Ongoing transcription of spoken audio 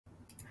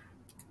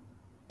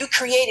You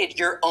created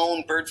your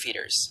own bird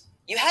feeders.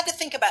 You had to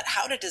think about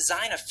how to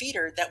design a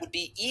feeder that would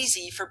be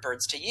easy for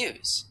birds to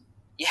use.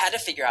 You had to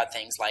figure out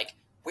things like,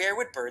 where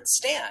would birds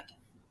stand?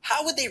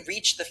 How would they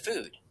reach the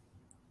food?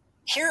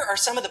 Here are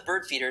some of the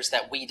bird feeders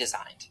that we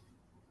designed.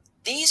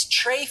 These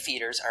tray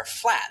feeders are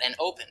flat and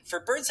open for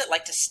birds that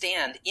like to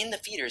stand in the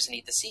feeders and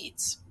eat the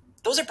seeds.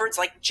 Those are birds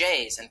like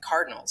jays and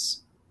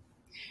cardinals.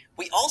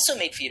 We also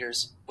made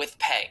feeders with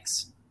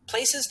pegs,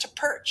 places to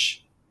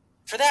perch.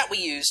 For that, we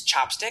used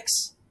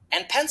chopsticks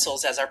and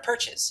pencils as our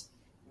perches.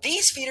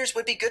 These feeders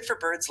would be good for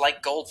birds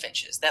like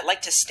goldfinches that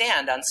like to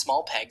stand on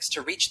small pegs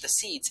to reach the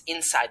seeds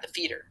inside the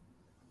feeder.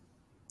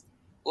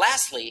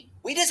 Lastly,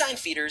 we designed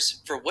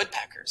feeders for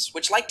woodpeckers,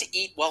 which like to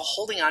eat while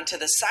holding on to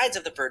the sides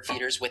of the bird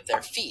feeders with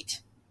their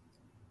feet.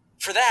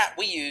 For that,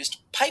 we used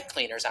pipe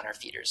cleaners on our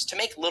feeders to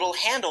make little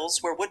handles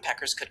where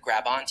woodpeckers could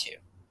grab onto.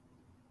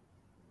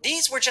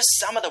 These were just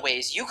some of the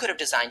ways you could have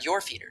designed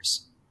your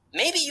feeders.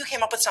 Maybe you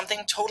came up with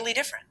something totally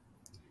different.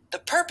 The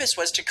purpose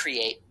was to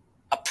create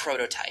a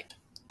prototype,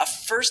 a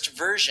first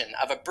version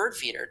of a bird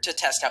feeder to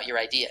test out your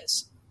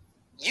ideas.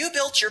 You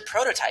built your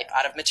prototype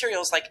out of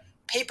materials like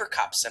paper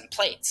cups and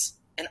plates,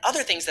 and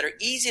other things that are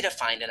easy to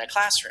find in a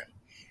classroom.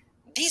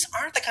 These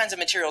aren't the kinds of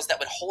materials that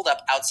would hold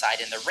up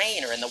outside in the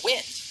rain or in the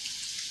wind.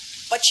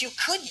 But you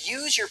could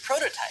use your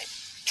prototype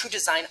to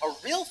design a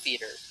real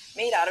feeder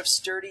made out of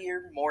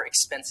sturdier, more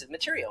expensive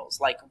materials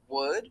like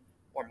wood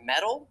or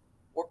metal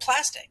or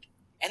plastic,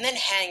 and then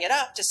hang it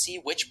up to see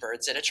which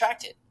birds it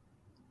attracted.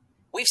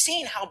 We've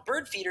seen how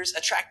bird feeders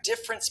attract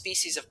different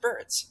species of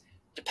birds,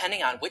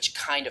 depending on which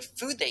kind of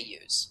food they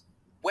use,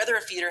 whether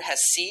a feeder has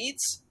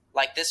seeds,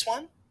 like this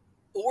one,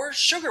 or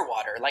sugar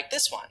water, like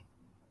this one.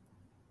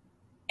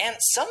 And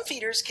some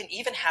feeders can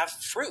even have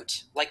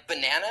fruit, like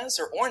bananas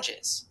or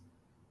oranges.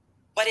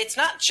 But it's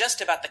not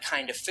just about the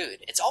kind of food.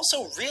 It's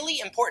also really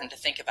important to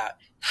think about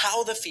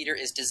how the feeder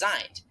is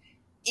designed.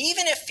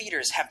 Even if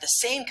feeders have the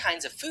same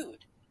kinds of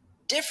food,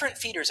 different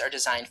feeders are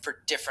designed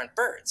for different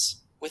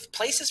birds, with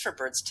places for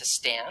birds to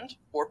stand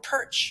or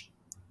perch.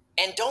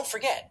 And don't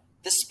forget,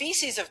 the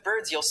species of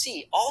birds you'll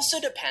see also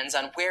depends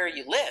on where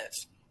you live.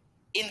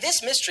 In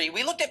this mystery,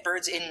 we looked at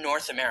birds in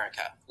North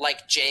America,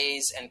 like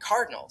jays and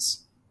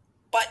cardinals.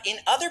 But in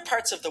other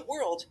parts of the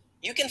world,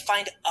 you can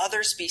find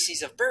other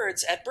species of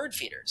birds at bird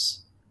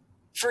feeders.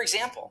 For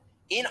example,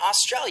 in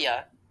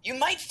Australia, you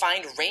might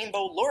find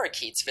rainbow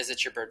lorikeets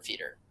visit your bird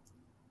feeder.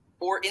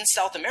 Or in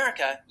South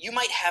America, you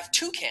might have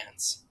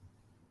toucans.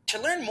 To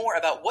learn more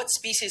about what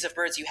species of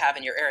birds you have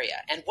in your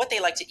area and what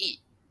they like to eat,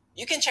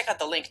 you can check out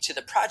the link to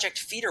the Project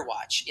Feeder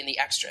Watch in the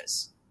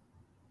extras.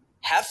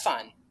 Have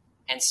fun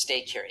and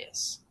stay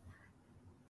curious.